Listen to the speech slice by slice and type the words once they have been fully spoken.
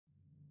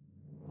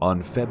On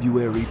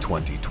February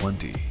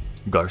 2020,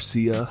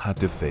 Garcia had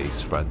to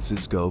face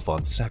Francisco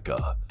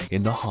Fonseca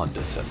in the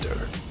Honda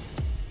Center.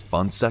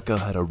 Fonseca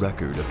had a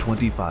record of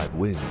 25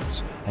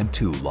 wins and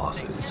 2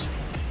 losses,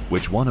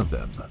 which one of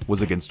them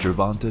was against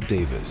Gervonta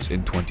Davis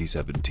in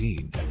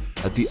 2017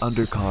 at the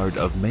undercard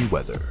of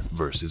Mayweather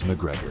vs.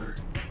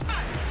 McGregor.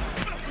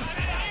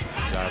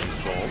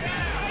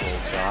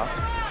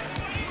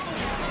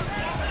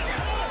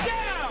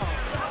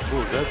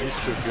 Burada diz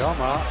çöküyor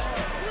ama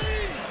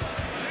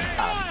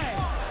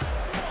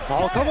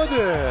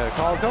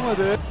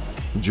kalkamadı.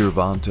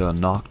 Gervonta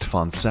knocked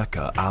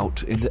Fonseca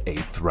out in the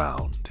 8th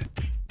round.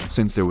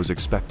 Since there was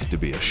expected to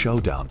be a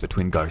showdown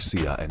between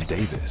Garcia and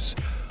Davis,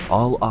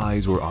 all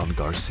eyes were on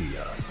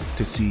Garcia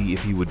to see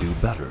if he would do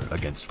better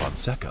against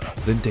Fonseca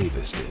than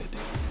Davis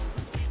did.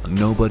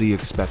 Nobody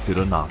expected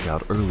a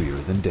knockout earlier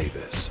than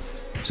Davis,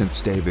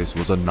 since Davis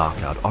was a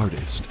knockout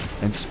artist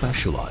and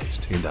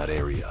specialized in that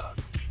area.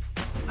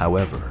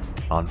 However,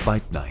 on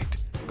fight night,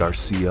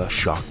 Garcia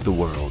shocked the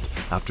world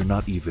after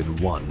not even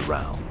 1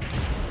 round.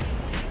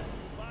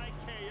 By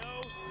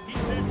KO, he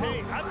says,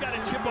 hey, I've got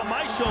a chip on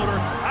my shoulder.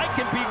 I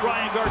can beat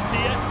Ryan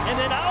Garcia, and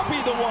then I'll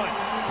be the one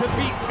to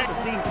beat Texas.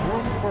 Being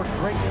groomed for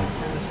greatness,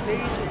 and the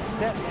stage is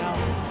set now.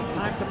 It's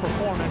time to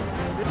perform it.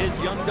 His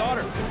young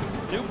daughter,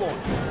 his newborn,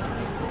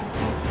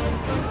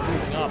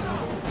 moving up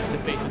to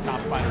face the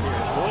top fighter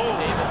here.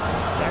 Whoa, Davis.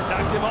 That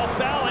knocked him off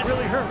balance.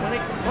 Really hurt when they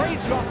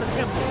raise you off the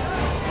temple.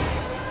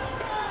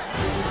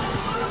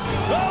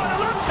 Oh, and a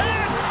left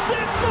hand!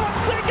 Sends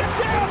Fonseca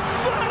down!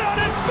 Flat on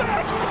his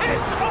back!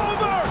 It's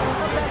over!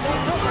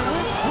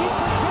 We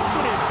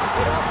predicted it.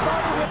 It all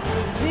started with,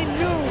 he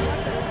knew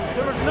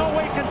there was no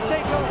way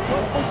Fonseca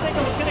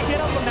was going to get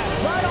up on that.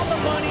 Right on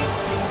the money.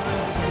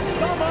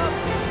 Thumb up.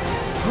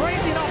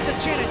 Grazing off the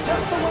chin. And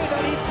just the way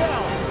that he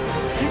fell,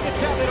 you can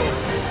tell it was.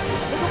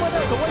 Look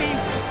at the way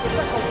it's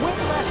like a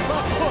whiplash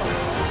left hook.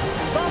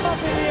 Thumb up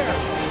in the air.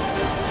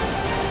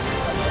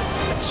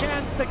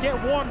 Chance to get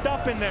warmed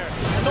up in there,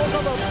 and those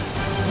are the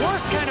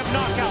worst kind of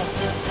knockouts.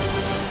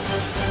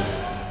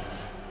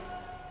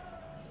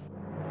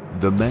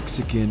 The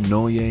Mexican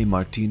Noye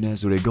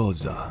Martinez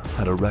Regoza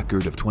had a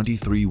record of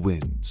 23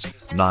 wins,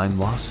 9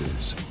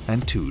 losses,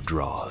 and 2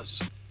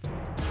 draws.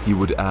 He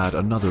would add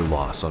another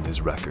loss on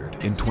his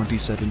record in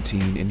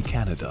 2017 in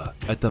Canada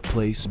at the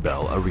Place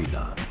Bell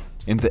Arena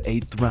in the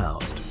 8th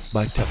round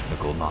by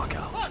technical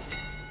knockout.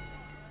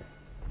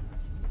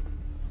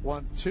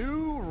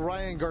 1-2,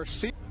 Ryan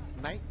Garcia,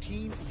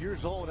 19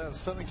 years old, out of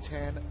Southern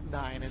 10,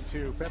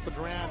 9-2. Beto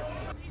Duran.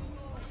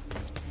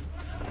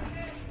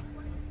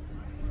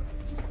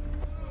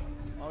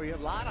 Oh, you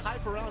have a lot of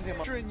hype around him.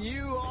 And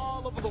you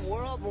all over the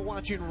world were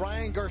watching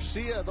Ryan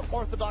Garcia, the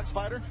Orthodox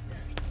fighter.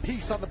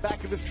 Piece on the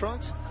back of his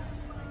trunks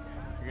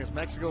against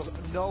Mexico's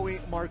Noe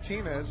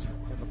Martinez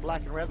in the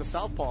black and red, the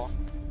southpaw.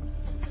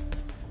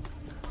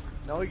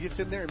 Noe gets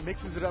in there and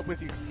mixes it up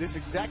with you. This is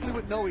exactly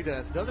what Noe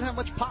does. Doesn't have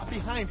much pop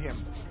behind him,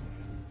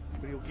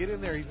 but he'll get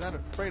in there. He's not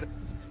afraid of.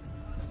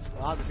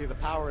 Well, obviously, the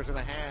power is in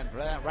the hand,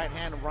 right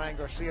hand of Ryan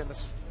Garcia, and the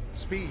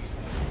speed.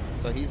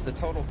 So he's the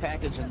total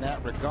package in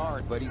that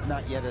regard, but he's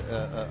not yet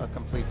a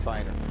complete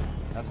fighter.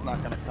 That's not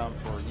going to come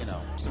for,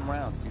 some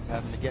rounds. He's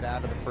having to get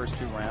out of the first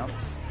 2 rounds.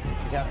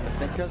 He's having to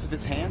think because of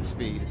his hand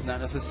speed. It's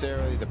not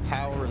necessarily the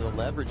power or the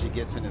leverage he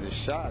gets into the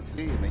shots,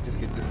 and they just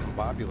get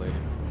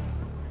discombobulated.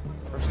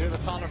 Garcia, the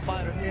taller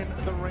fighter in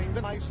the ring,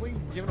 nicely,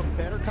 giving him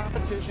better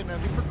competition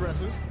as he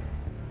progresses.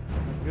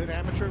 A good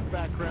amateur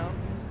background.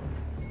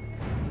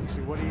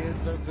 See what he is,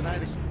 does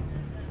tonight.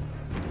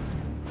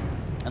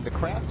 And the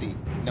crafty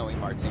Noe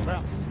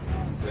Martinez.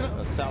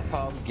 A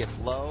southpaw who gets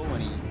low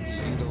and he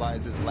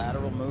utilizes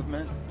lateral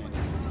movement, and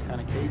he's kind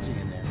of cagey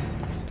in there.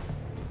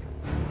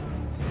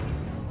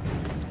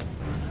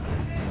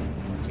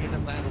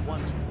 Martinez landed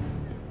 1.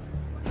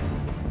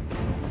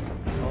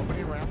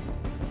 Opening round.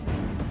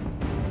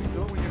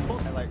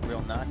 Like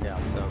real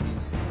knockout, so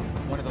he's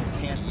one of those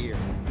can year.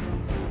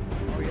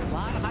 Oh, he had a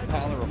lot of high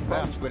collar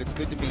approach, but it's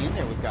good to be in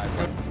there with guys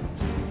like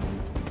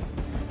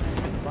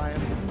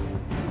Ryan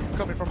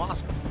coming from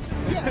Oscar.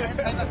 Yeah,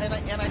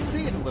 and I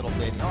see it a little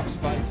bit. His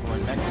fights were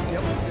in Mexico.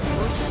 Yep, his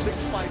first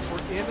 6 fights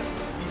were in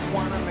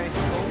Tijuana,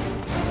 Mexico.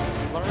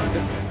 Learned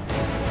it.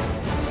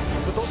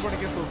 But those weren't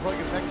against those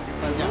rugged Mexican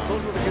fighters. Yeah.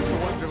 Those were against the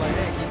ones that are like,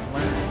 hey, He's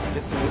learned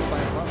this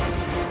fight alone.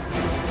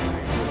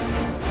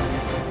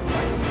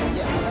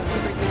 That's the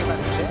big thing about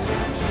a jab.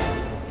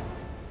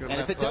 And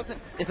if it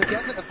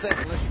doesn't affect,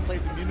 unless you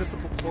played the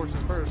municipal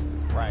courses first,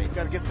 right? You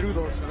got to get through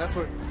those, and that's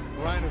what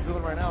Ryan is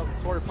doing right now.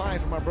 Sawyer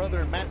Pines, my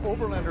brother, and Matt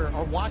Oberlander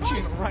are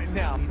watching right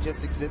now. He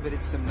just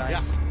exhibited some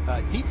nice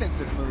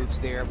defensive moves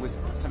there with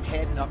some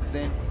head ups.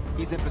 Then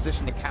he's in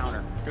position to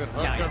counter. Good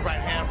hook, good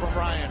right hand from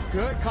Ryan.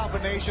 Good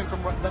combination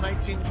from the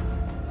 19.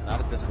 Not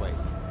at this weight.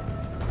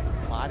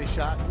 Body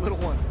shot, little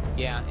one.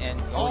 Yeah, and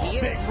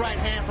big right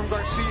hand from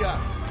Garcia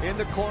in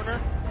the corner.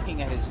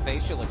 Looking at his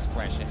facial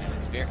expression,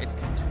 and it's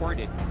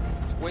contorted,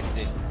 it's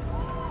twisted,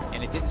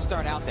 and it didn't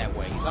start out that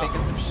way. He's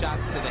taking some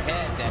shots to the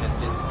head that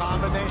have just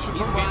combination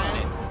he's from feeling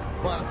Ryan. it.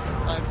 But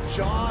a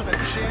jaw and a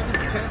chin,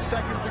 10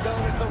 seconds to go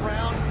in the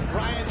round.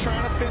 Ryan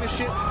trying to finish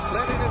it,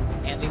 letting it.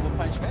 And they will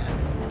punch back.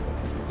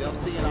 They'll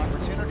see an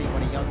opportunity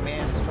when a young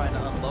man is trying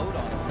to unload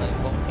on him,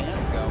 letting both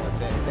hands go. If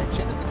that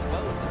chin is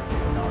exposed,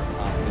 there are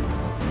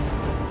confidence.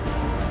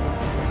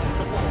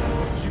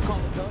 As you call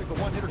it, Doug, the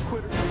one-hitter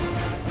quitter.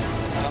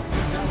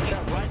 Down with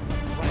that right.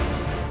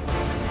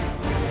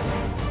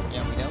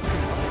 Yeah, we know the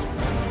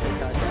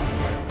guy down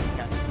there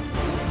catches him.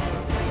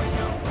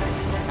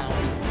 How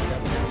he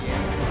WBA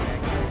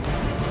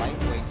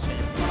lightweight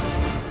champion.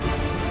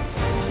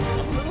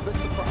 I'm a little bit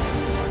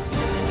surprised that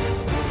Martinez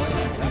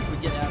has we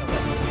get out of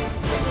that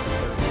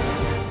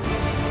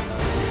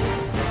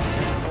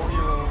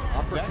 4-year-old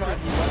Uppercut.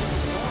 he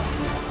wasn't strong.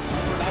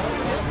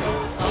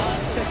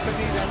 Takes a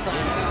knee that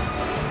time.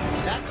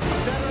 That's the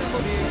veteran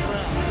of the 8th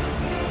round.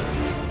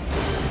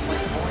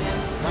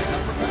 Right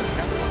uppercut,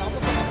 another one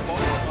almost like a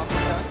follow-up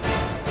uppercut.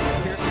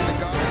 Piercing the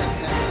guard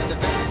and the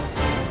veteran.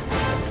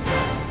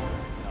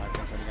 I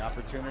think when the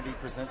opportunity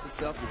presents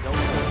itself, you go for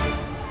it.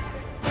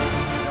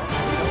 You don't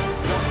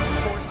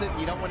force it,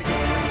 you don't want to get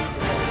greedy.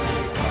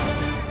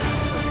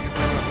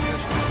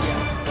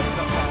 Yes, but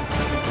sometimes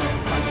you can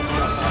punch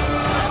yourself out.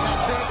 And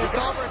that's it, it's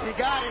over, he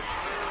got it.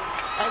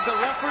 As the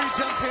referee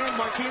jumps in,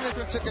 Martinez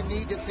Took a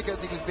knee just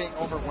because he was being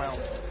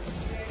overwhelmed.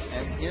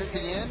 And here's the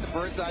end, the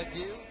bird's eye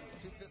view.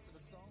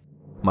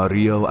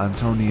 Mario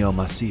Antonio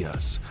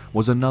Macias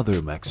was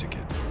another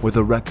Mexican with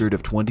a record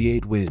of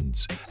 28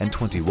 wins and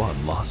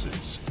 21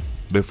 losses,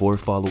 before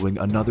following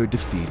another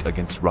defeat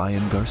against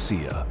Ryan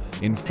Garcia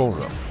in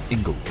Forum,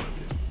 Inglewood.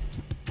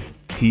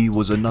 He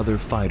was another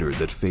fighter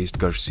that faced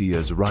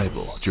Garcia's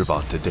rival,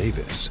 Gervonta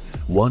Davis,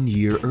 1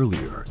 year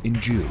earlier in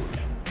June,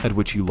 at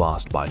which he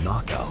lost by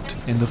knockout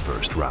in the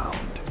first round.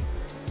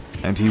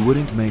 And he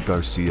wouldn't make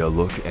Garcia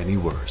look any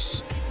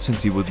worse,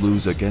 since he would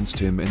lose against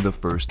him in the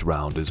first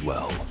round as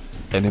well,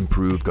 and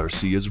improve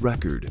Garcia's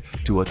record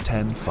to a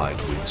 10-fight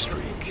win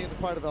streak. in the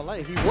part of LA.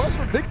 He was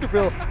from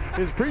Victorville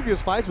his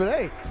previous fights, but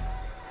hey,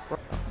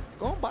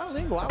 going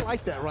bilingual, I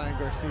like that, Ryan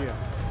Garcia.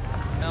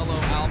 Melo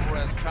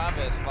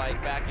Alvarez-Chavez fight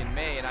back in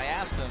May, and I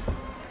asked him,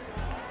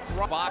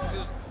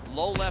 boxes,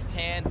 low left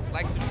hand,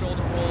 likes to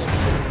shoulder roll,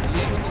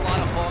 lead with a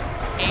lot of hook,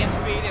 hand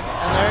speed, and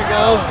there he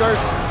goes,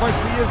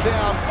 Garcia's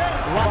down.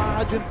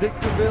 Lodge in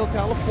Victorville,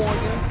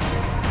 California.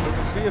 So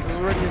Garcia's is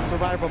already in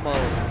survival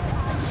mode.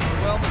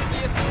 well,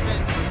 Macias has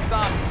been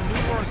stopped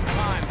numerous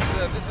times.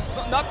 This is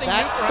nothing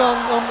That new for stung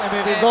him. him, and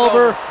it is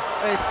over.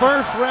 A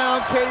first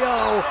round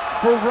KO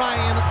for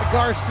Ryan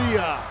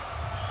Garcia.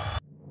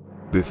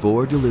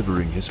 Before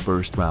delivering his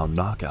first round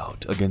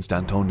knockout against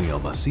Antonio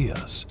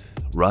Macias,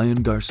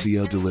 Ryan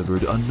Garcia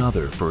delivered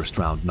another first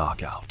round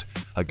knockout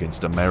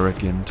against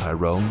American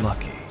Tyrone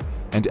Lucky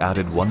and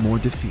added one more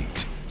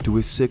defeat to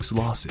his 6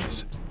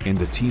 losses in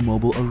the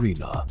T-Mobile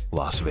Arena,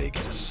 Las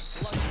Vegas.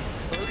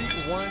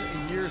 31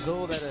 years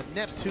old at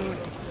Neptune,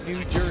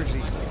 New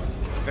Jersey.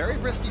 Very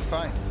risky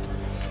fight.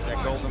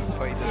 That Golden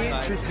Boy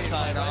decided to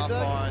sign off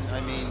on.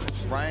 I mean,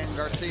 Ryan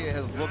Garcia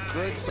has looked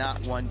good.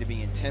 Not one to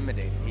be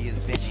intimidated. He has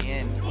been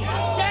in.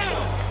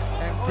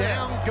 And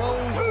down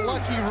goes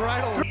Lucky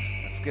right over.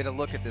 Let's get a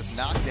look at this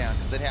knockdown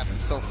because it happened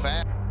so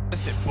fast.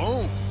 Just it,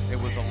 boom. It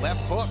was a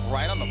left hook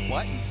right on the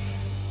button.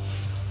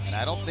 And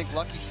I don't think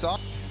Lucky saw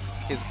it.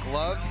 His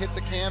glove hit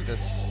the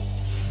canvas.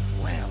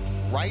 Wham,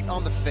 right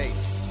on the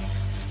face.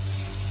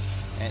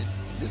 And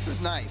this is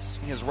nice.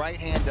 His right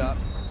hand up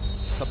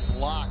to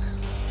block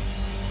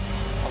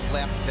a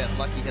left that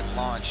Lucky had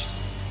launched.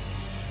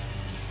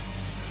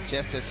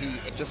 Just as he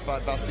just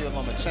fought Vasyl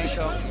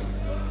Lomachenko.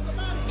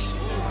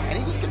 And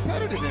he was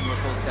competitive in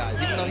with those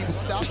guys, even though he was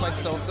stopped by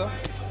Sosa.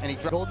 And he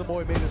dropped. Golden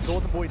Boy made his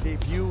Golden Boy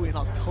debut in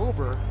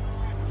October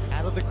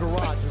out of the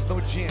garage. There's no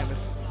gym.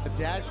 It's the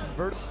dad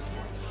converted,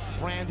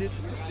 branded,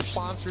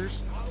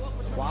 sponsors,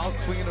 wild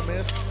swing and a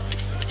miss.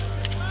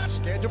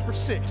 Scheduled for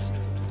 6.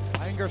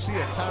 Ryan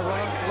Garcia,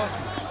 Tyrone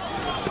Lucky.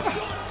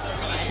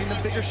 Taking the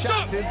bigger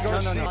shots is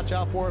Garcia. No. Watch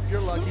out for if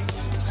you're lucky.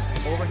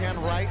 Overhand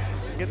right.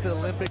 Get the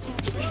Olympics.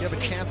 You have a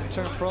chance to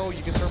turn pro.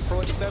 You can turn pro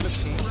at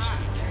 17.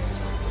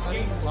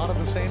 A lot of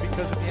them saying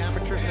because of the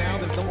amateurs now,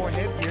 there's no more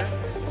headgear.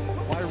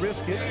 Why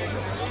risk it?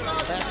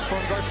 Back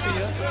from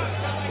Garcia.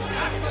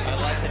 I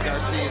like that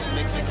Garcia is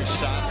mixing his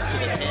shots to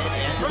the head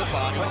and to the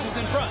body. Punches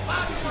in front.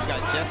 He's got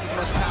just as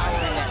much power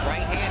in that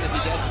right hand as he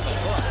does with the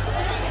hook.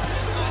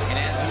 And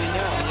as we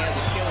know, he has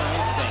a killer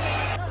instinct.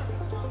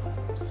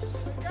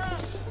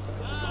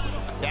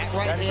 That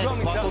right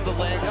hand buckled the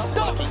legs.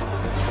 Lucky.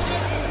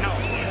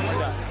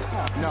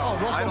 No,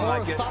 I don't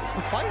like it. Stops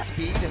the fight.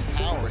 Speed and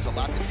power is a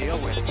lot to deal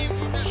with.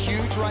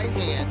 Huge right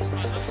hand.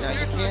 Now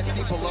you can't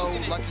see below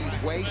Lucky's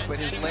waist, but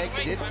his legs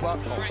did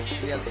buckle.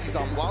 He's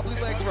on wobbly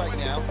legs right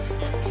now.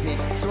 He's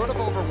being sort of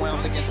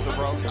overwhelmed against the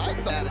ropes. I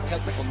thought a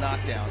technical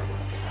knockdown.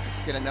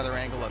 Let's get another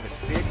angle of it.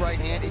 Big right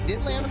hand. It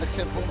did land on the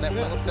temple. That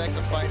will affect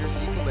a fighter's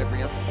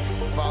equilibrium.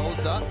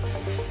 Follows up.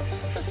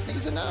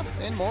 Sees enough.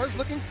 And Moore's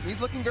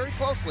he's looking very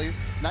closely.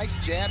 Nice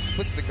jab,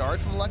 splits the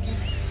guard from Lucky.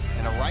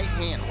 And a right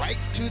hand right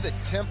to the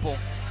temple.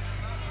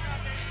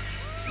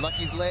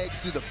 Lucky's legs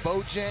do the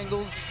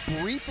bojangles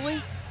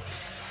briefly.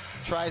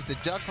 Tries to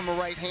duck from a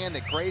right hand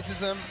that grazes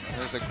him.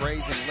 There's a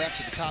grazing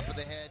left to the top of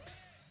the head.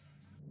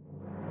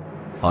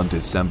 On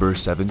December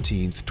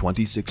 17,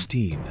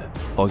 2016,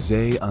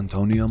 Jose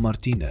Antonio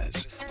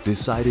Martinez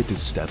decided to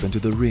step into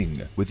the ring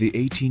with the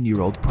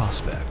 18-year-old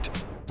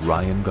prospect,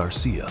 Ryan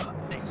Garcia,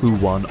 who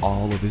won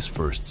all of his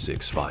first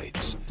 6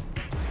 fights.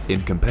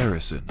 In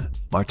comparison,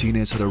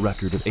 Martinez had a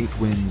record of 8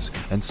 wins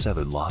and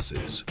 7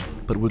 losses,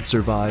 but would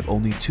survive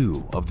only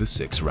 2 of the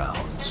 6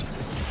 rounds.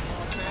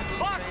 Trained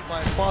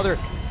by his father,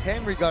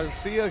 Henry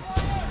Garcia.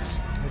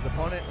 His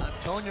opponent,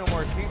 Antonio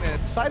Martinez,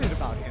 excited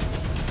about him.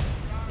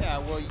 Yeah,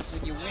 well,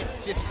 when you win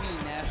 15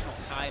 national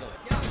titles,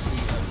 you see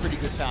a pretty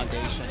good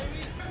foundation.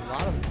 A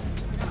lot of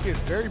he is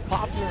very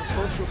popular on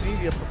social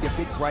media. A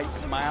big bright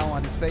smile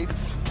on his face.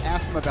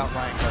 Ask him about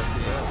Ryan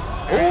Garcia.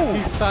 Oh!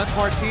 He stuns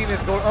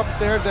Martinez, go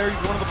upstairs there,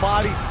 he's one of the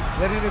body,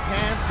 letting his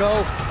hands go,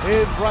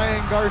 is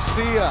Ryan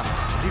Garcia.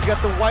 He's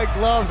got the white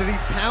gloves and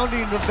he's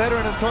pounding the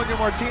veteran Antonio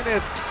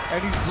Martinez,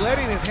 and he's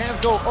letting his hands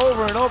go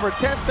over and over.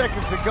 10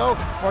 seconds to go.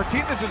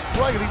 Martinez is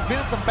struggling, he's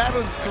been in some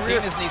battles in his career.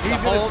 Martinez needs he's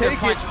to hold take and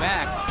punch it.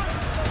 back.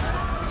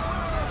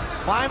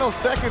 Final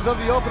seconds of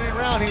the opening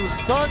round, he was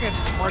stung and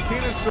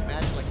Martinez.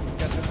 Imagine like we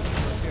got this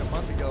a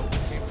month ago,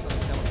 came from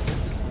some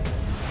distance with some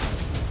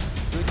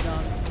Good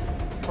young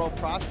pro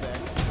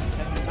prospects.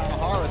 Henry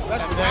Tamahara,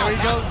 especially. And there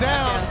he goes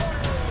down.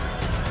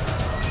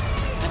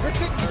 And this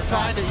kid, he's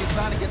trying to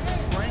get some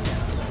spring in.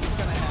 He's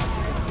gonna have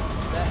to get some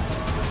respect.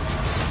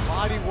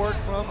 Body work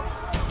from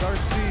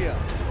Garcia.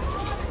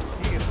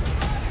 He is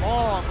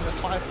long with a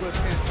 5'10"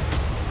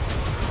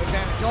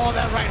 advantage. Oh,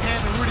 that right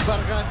hand and Rudy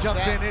Barragan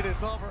jumps in. It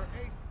is over.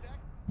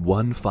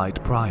 One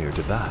fight prior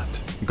to that,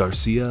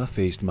 Garcia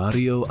faced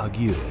Mario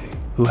Aguirre,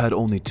 who had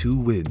only 2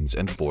 wins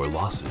and 4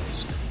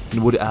 losses,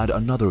 and would add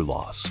another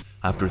loss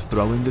after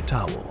throwing the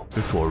towel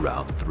before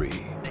round 3.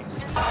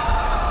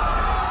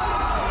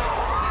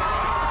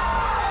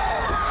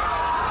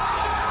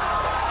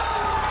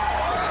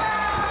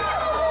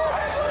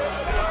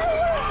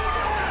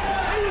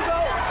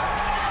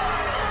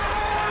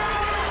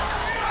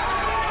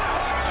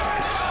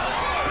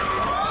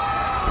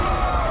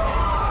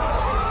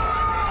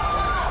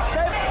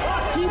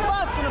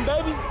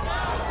 Baby.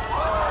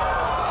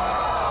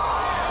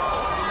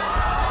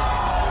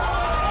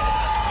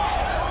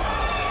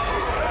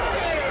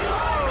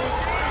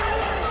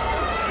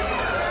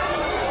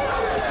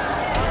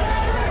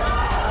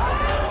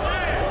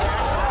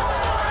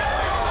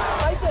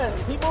 Right there.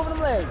 Keep moving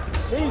them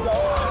legs. There you go.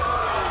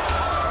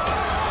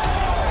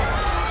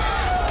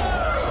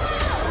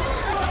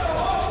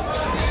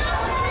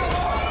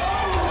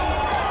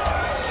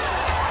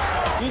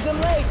 Use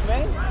them legs,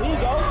 man. There you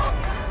go.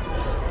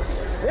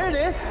 There it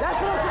is.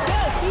 That's what I'm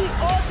saying. Feet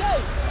all day.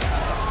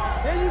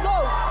 There you go.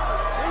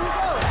 There you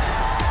go.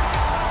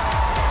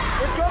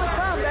 It's gonna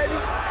come, baby.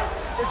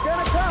 It's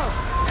gonna come.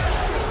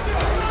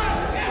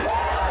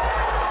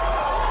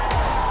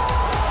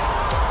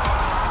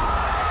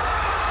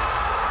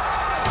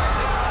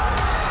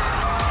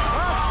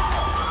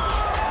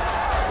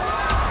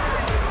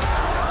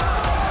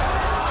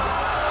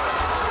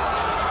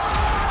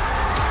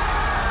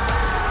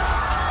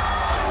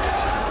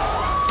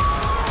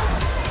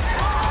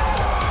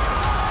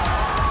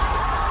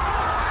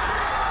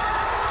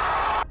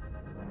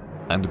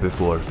 And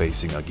before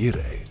facing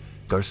Aguirre,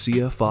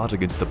 Garcia fought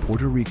against the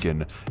Puerto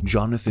Rican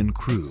Jonathan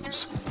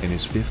Cruz in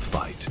his 5th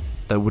fight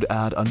that would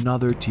add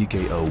another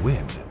TKO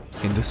win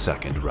in the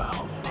 2nd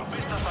round.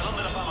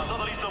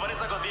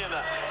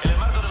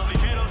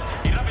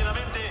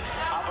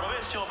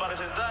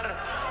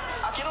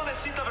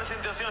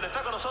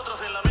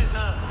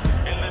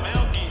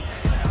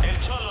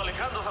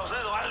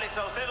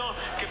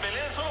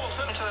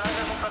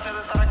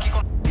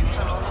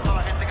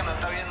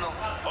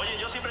 Oye,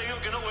 yo siempre digo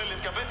que no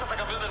hueles, que apestas a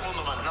campeón del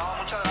mundo, man. No,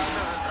 muchas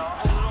gracias. El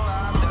trabajo duro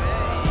se ve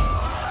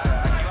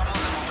y aquí vamos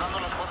demostrando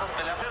las cosas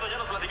peleando. Ya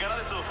nos platicará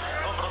de su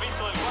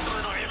compromiso el 4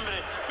 de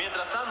noviembre.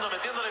 Mientras tanto,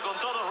 metiéndole con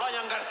todo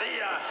Ryan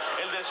Garcia,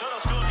 el de Short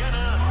School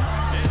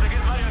gana. Este que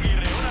es Mario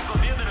Aguirre, una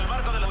contienda en el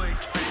marco de la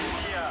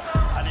experiencia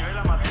a nivel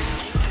amateur,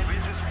 15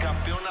 veces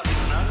campeón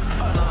nacional.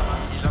 Nada más.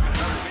 Y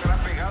lamentablemente gran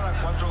pegada,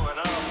 4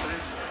 ganadas,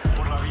 3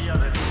 por la vía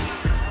del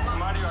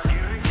Mario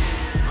Aguirre,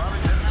 que va a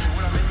vender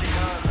seguramente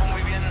cada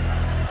muy bien.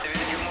 Se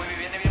viene muy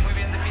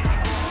bien de físico.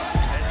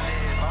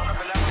 Va a una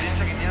pelea muy bien.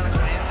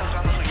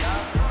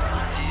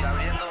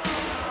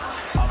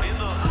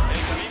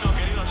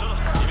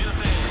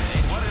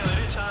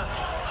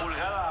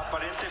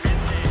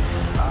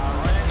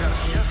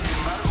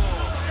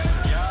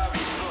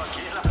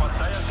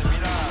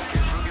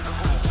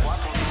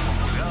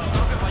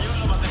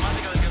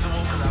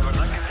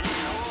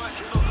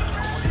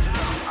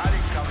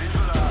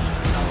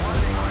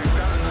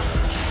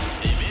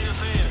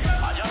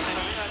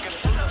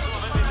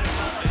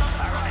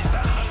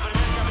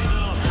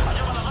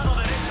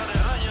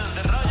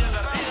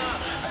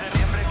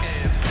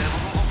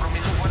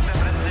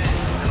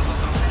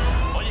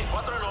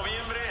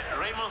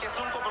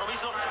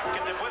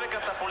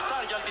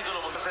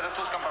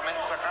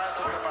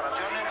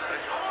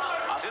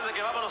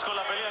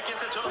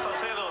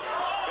 Salcedo.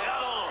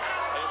 Cuidado.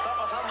 Está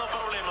pasando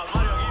problemas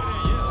Mario Aguirre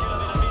y es que la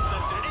dinamita,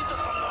 el trinito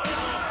está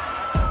bueno.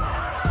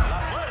 La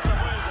fuerza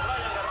pues de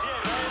Ryan García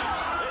Israel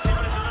es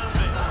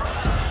impresionante.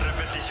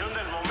 Repetición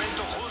del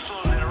momento justo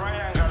donde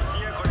Ryan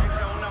García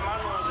conecta una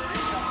mano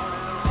derecha por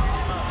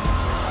encima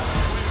al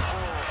cuerpo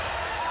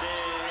de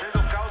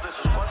knockout de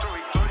sus 4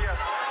 victorias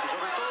y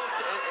sobre todo,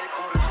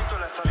 como repito,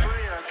 la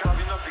estatura y el alcance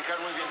viendo aplicar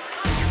muy bien.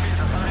 ¿Qué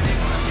piensas? ¿Sale bien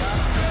por allá?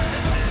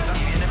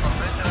 Viene por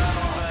frente, no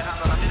lo está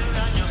dejando. La tiene 9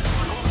 años.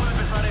 ¿Cómo puede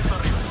empezar esto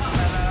arriba?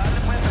 La edad le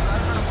puede empezar,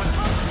 pero pues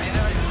viene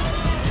ahí.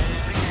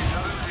 Dice que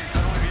sabe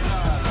utilizar muy bien la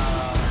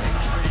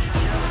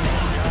experiencia.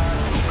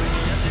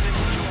 Ya tiene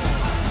mucho,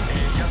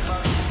 ya está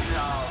bien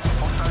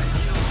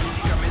fortalecido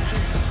físicamente.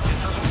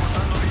 Está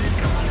soportando bien el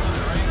camino de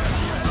Ryan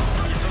García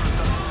y eso lo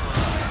está haciendo.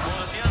 Como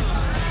decían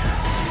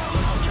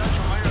los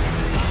muchachos, Mario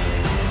Aguirre,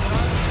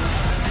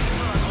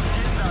 la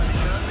contienda,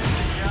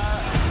 literalmente ya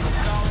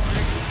knockout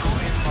técnico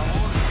en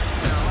favor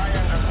de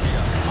Ryan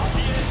García.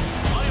 Así es,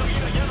 Mario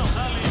Aguirre ya no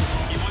sale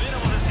y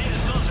pudiéramos decir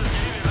entonces que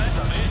vive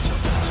reta. De hecho,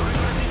 su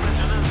récord es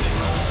impresionante.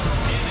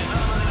 Tiene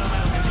nada más y nada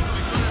menos que 5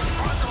 victorias y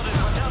 4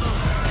 despachados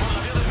por la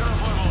vía del gran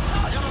fuego.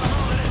 Allá va la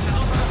mano derecha en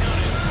 2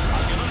 ocasiones.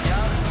 Al que no le Ya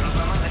lo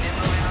está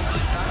manteniendo bien a su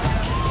distancia.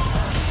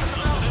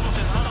 podemos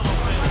estar a 2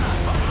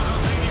 metros. Vámonos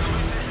al técnico,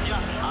 dice ya,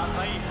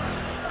 hasta ahí.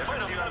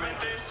 Bueno,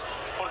 finalmente es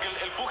porque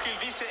el púgil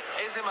dice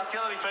es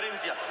demasiada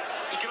diferencia.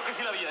 Y creo que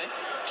sí la había, ¿eh?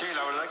 Sí,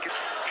 la verdad que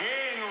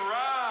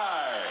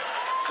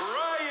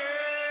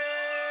Ryan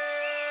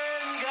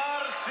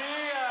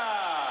García.